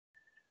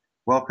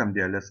Welcome,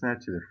 dear listener,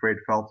 to the Fred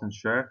Felton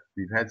Show.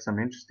 We've had some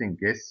interesting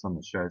guests on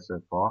the show so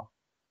far,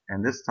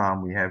 and this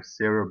time we have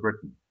Sarah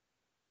Britten.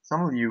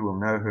 Some of you will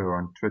know her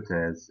on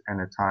Twitter as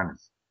Anna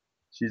Tinus.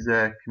 She's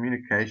a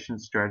communication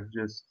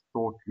strategist,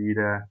 thought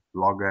leader,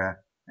 blogger,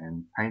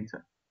 and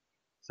painter.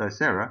 So,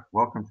 Sarah,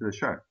 welcome to the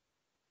show.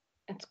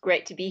 It's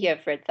great to be here,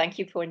 Fred. Thank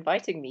you for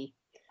inviting me.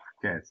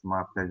 Okay, it's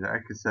my pleasure.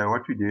 Okay, so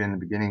what we do in the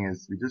beginning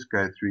is we just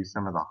go through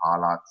some of the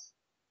highlights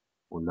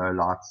or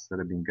lowlights that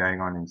have been going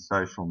on in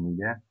social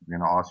media. I'm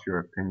going to ask your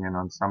opinion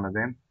on some of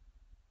them.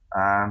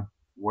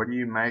 What do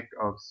you make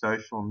of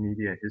social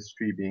media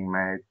history being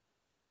made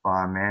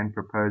by a man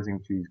proposing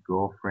to his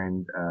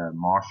girlfriend,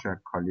 Marsha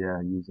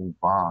Collier, using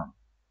Vine?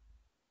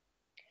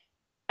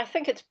 I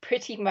think it's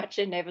pretty much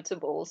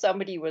inevitable.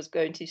 Somebody was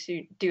going to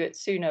do it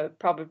sooner,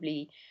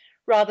 probably,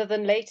 rather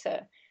than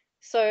later.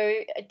 So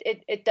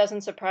it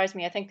doesn't surprise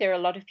me. I think there are a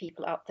lot of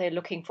people out there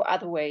looking for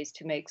other ways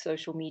to make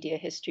social media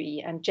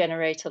history and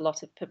generate a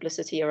lot of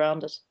publicity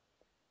around it.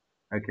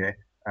 Okay.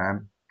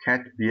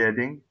 Cat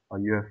bearding, are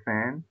you a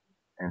fan?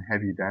 And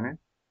have you done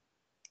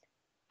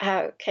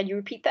it? Can you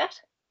repeat that?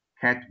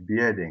 Cat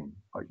bearding.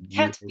 Are you,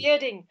 Cat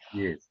bearding.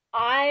 yes.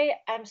 I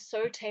am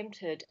so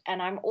tempted,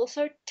 and I'm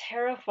also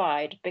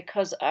terrified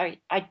because I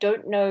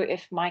don't know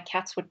if my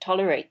cats would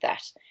tolerate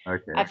that.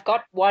 Okay. I've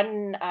got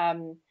one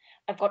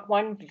I've got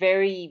one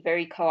very,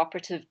 very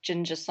cooperative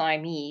ginger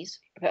Siamese,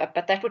 but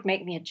that would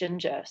make me a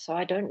ginger, so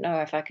I don't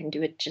know if I can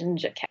do a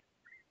ginger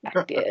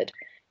cat beard.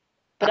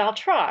 But I'll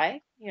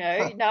try,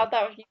 now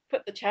that you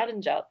put the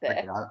challenge out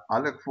Okay, there. I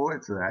look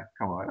forward to that.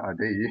 Come on, I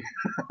dare you.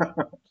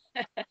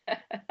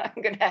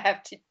 I'm gonna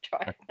have to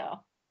try it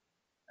now.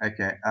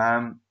 Okay.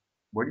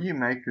 What do you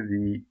make of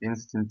the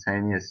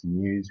instantaneous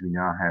news we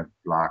now have,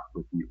 like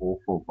with the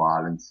awful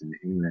violence in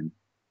England,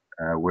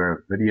 where a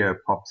video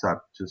pops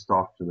up just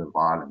after the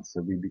violence?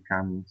 So we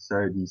become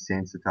so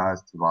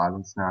desensitized to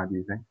violence now, do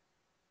you think?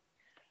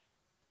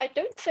 I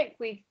don't think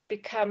we've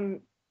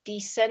become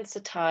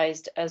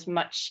desensitized as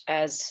much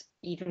as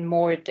even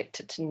more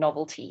addicted to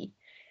novelty.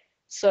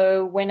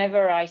 So,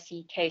 whenever I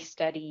see case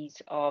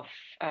studies of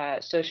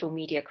social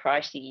media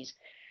crises,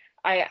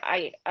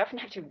 I often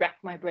have to rack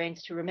my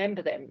brains to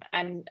remember them.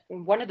 And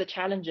one of the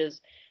challenges,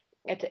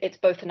 it's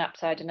both an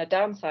upside and a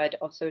downside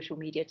of social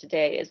media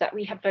today, is that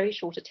we have very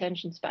short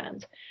attention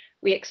spans.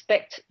 We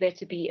expect there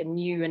to be a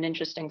new and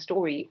interesting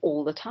story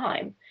all the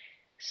time.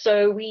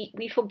 So we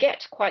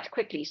forget quite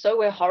quickly. So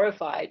we're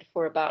horrified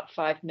for about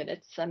 5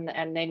 minutes, and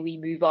then we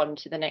move on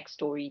to the next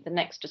story, the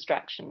next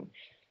distraction. Uh-huh.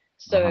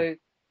 So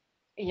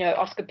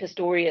Oscar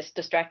Pistorius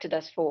distracted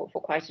us for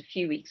quite a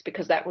few weeks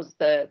because that was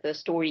the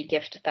story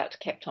gift that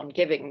kept on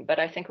giving. But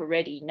I think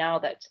already now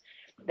that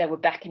they were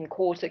back in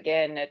court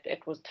again,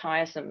 it was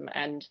tiresome.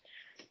 And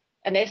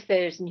unless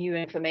there's new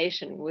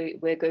information,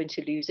 we're going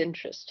to lose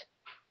interest.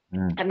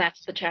 Mm, And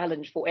that's the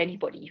challenge for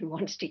anybody who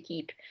wants to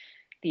keep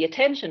the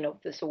attention of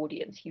this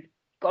audience. You've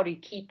got to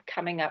keep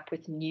coming up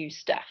with new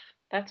stuff.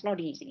 That's not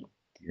easy.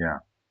 yeah.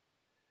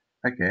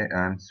 Okay.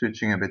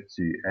 Switching a bit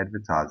to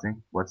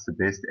advertising. What's the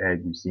best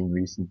ad you've seen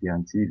recently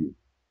on TV?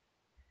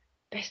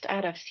 Best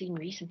ad I've seen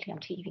recently on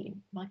TV.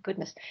 My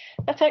goodness,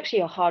 that's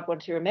actually a hard one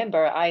to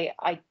remember. I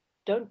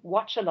don't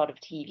watch a lot of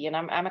TV, and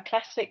I'm a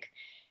classic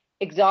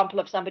example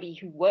of somebody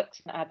who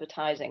works in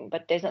advertising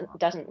but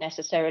doesn't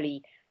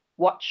necessarily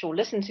watch or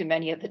listen to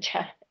many of the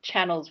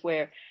channels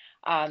where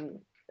um,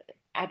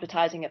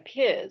 advertising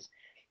appears.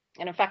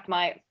 And in fact,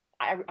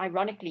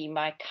 ironically,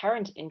 my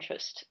current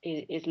interest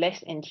is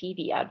less in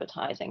TV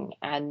advertising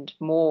and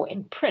more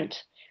in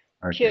print,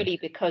 Okay. purely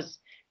because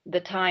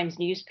the Times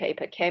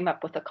newspaper came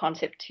up with a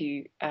concept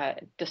to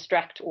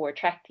distract or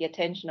attract the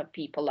attention of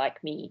people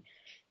like me.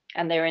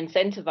 And they're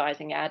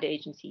incentivizing ad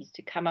agencies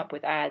to come up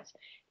with ads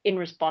in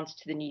response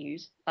to the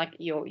news, like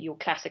your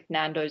classic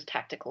Nando's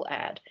tactical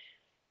ad,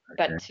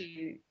 but Okay.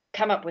 to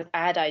come up with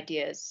ad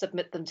ideas,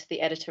 submit them to the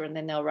editor, and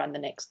then they'll run the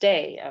next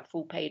day a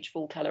full page,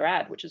 full color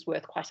ad, which is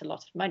worth quite a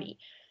lot of money.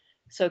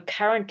 So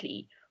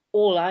currently,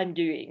 all I'm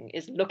doing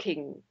is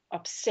looking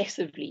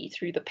obsessively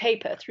through the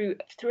paper, through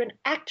an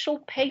actual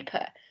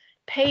paper,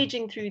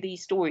 paging through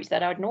these stories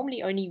that I would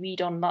normally only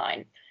read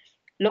online,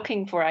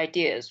 looking for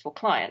ideas for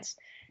clients.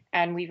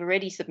 And we've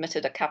already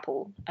submitted a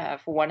couple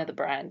for one of the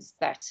brands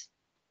that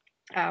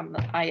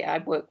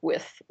I work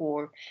with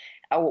or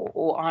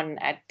on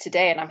at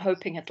today, and I'm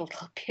hoping it'll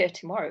appear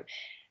tomorrow.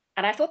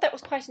 And I thought that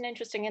was quite an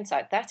interesting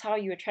insight. That's how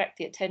you attract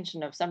the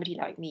attention of somebody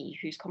like me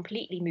who's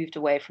completely moved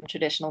away from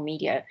traditional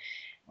media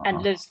and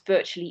Uh-huh. lives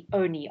virtually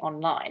only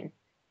online.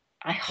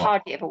 I Wow.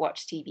 hardly ever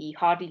watch TV,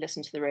 hardly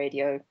listen to the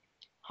radio,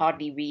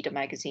 hardly read a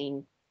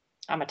magazine.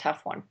 I'm a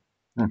tough one.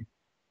 Hmm.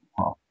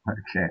 Wow.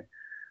 Okay.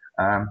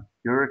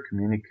 You're a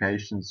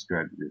communication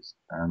strategist.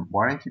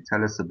 Why don't you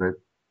tell us a bit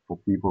for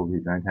people who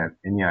don't have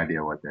any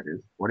idea what that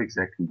is? What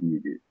exactly do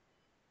you do?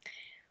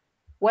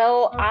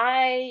 Well,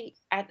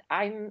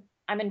 I'm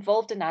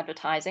involved in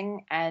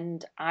advertising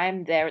and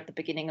I'm there at the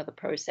beginning of the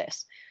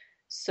process.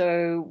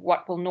 So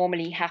what will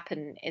normally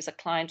happen is a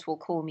client will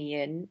call me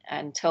in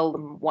and tell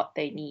them what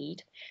they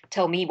need,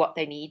 tell me what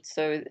they need.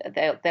 So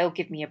they'll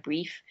give me a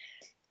brief.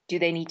 Do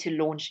they need to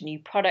launch a new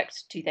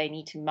product? Do they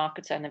need to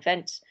market an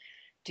event?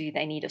 Do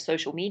they need a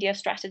social media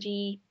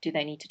strategy? Do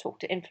they need to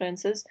talk to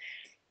influencers?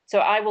 So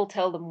I will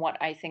tell them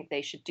what I think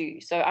they should do.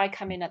 So I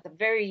come in at the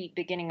very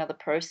beginning of the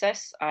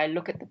process. I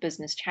look at the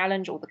business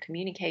challenge or the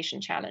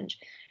communication challenge,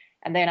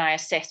 and then I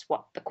assess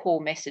what the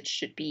core message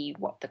should be,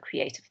 what the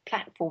creative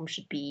platform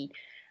should be.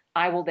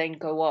 I will then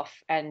go off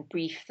and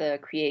brief the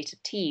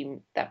creative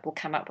team that will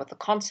come up with a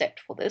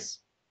concept for this.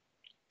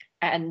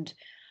 And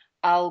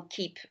I'll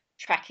keep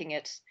tracking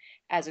it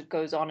as it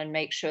goes on and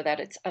make sure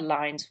that it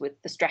aligns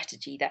with the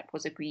strategy that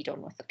was agreed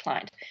on with the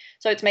client.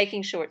 So it's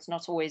making sure it's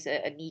not always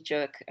a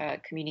knee-jerk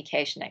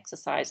communication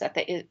exercise, that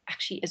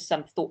actually is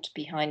some thought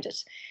behind it.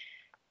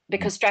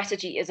 Because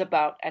strategy is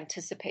about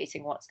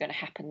anticipating what's going to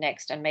happen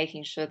next and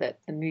making sure that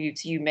the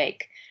moves you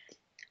make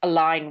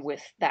align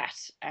with that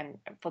and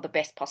for the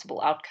best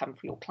possible outcome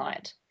for your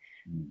client.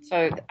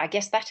 So I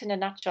guess that in a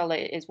nutshell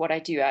is what I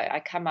do.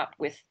 I come up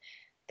with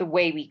the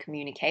way we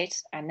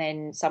communicate, and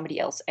then somebody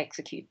else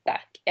executes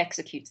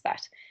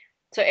that.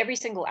 So every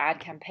single ad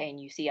campaign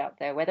you see out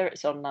there, whether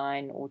it's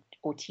online or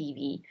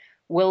TV,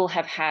 will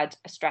have had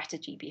a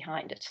strategy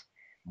behind it.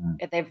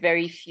 There are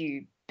very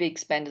few big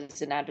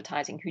spenders in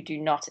advertising who do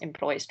not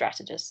employ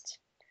strategists.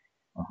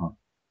 Uh-huh.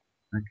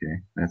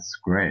 Okay, that's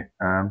great.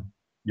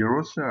 You're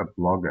also a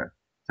blogger.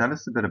 Tell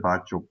us a bit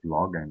about your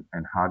blog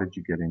and how did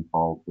you get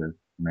involved with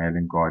Mail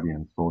and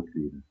Guardian Thought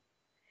Leaders?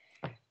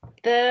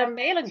 The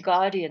Mail and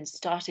Guardian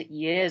started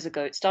years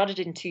ago. It started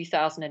in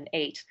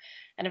 2008.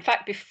 And in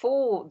fact,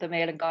 before the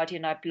Mail and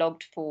Guardian, I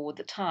blogged for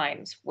the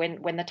Times.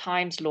 When the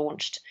Times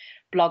launched,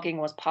 blogging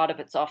was part of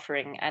its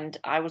offering. And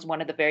I was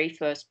one of the very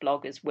first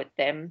bloggers with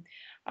them.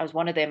 I was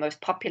one of their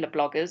most popular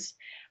bloggers.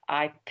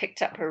 I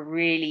picked up a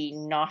really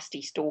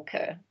nasty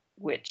stalker,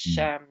 which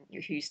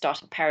who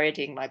started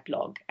parodying my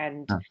blog.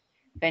 And Huh.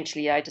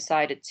 eventually I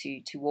decided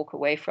to walk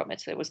away from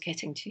it. It was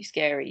getting too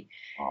scary.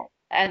 Wow.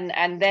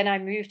 And then I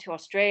moved to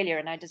Australia,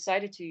 and I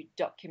decided to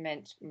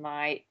document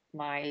my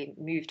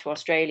move to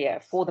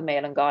Australia for the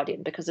Mail and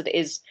Guardian because it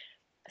is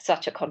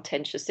such a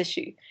contentious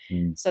issue.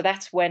 So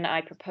that's when I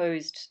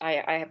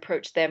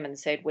approached them and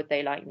said, would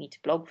they like me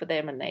to blog for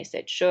them? And they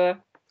said, sure.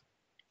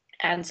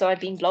 And so I've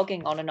been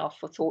blogging on and off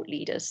for Thought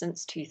Leaders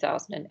since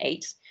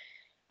 2008.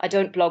 I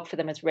don't blog for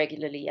them as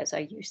regularly as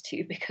I used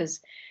to because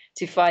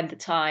to find the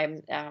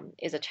time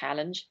is a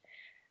challenge.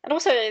 And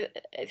also,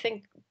 I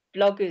think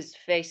bloggers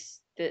face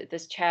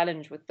this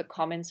challenge with the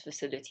comments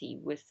facility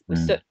with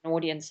certain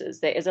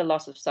audiences. There is a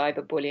lot of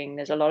cyberbullying.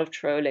 There's a lot of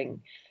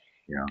trolling,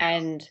 Yeah.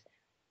 and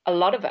a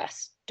lot of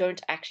us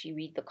don't actually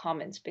read the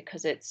comments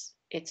because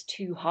it's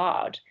too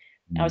hard.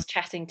 I was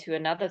chatting to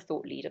another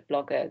thought leader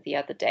blogger the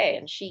other day,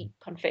 and she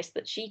confessed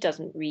that she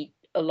doesn't read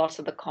a lot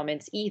of the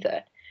comments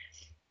either.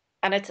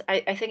 And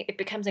I think it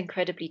becomes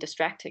incredibly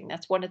distracting.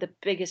 That's one of the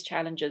biggest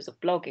challenges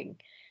of blogging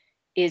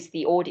is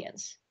the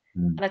audience.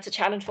 And that's a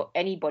challenge for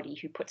anybody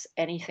who puts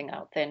anything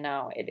out there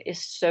now. It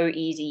is so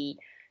easy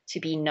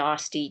to be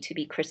nasty, to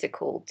be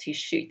critical, to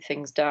shoot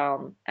things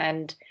down.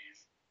 And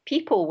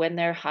people, when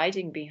they're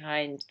hiding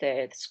behind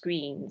their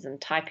screens and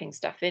typing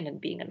stuff in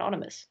and being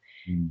anonymous,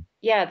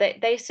 yeah,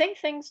 they say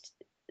things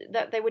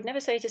that they would never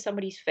say to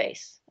somebody's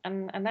face.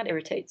 And that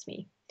irritates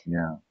me.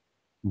 Yeah.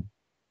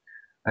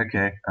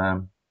 Okay.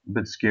 A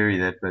bit scary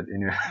that, but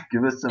anyway,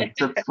 give us some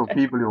tips for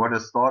people who want to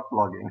start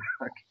blogging.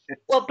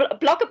 Well,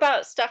 blog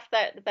about stuff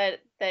that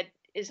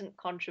isn't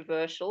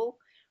controversial.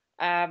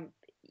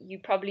 You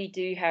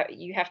probably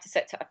have to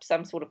set up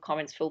some sort of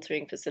comments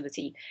filtering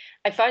facility.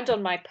 I find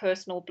on my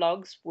personal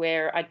blogs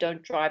where I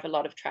don't drive a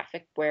lot of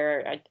traffic,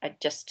 where I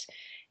just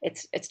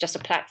it's just a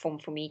platform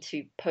for me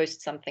to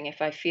post something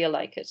if I feel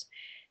like it,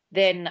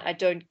 then I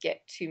don't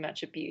get too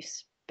much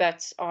abuse.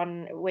 But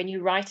when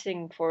you're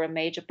writing for a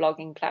major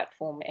blogging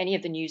platform, any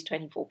of the News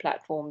 24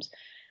 platforms,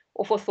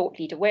 or for Thought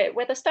Leader,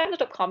 where the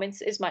standard of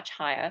comments is much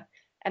higher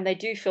and they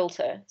do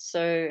filter.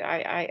 So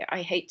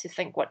I hate to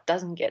think what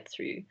doesn't get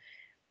through,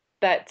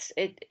 but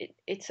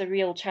it's a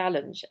real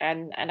challenge.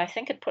 And I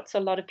think it puts a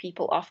lot of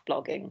people off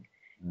blogging,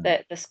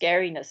 the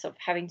scariness of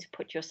having to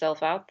put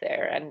yourself out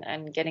there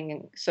and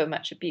getting so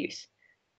much abuse.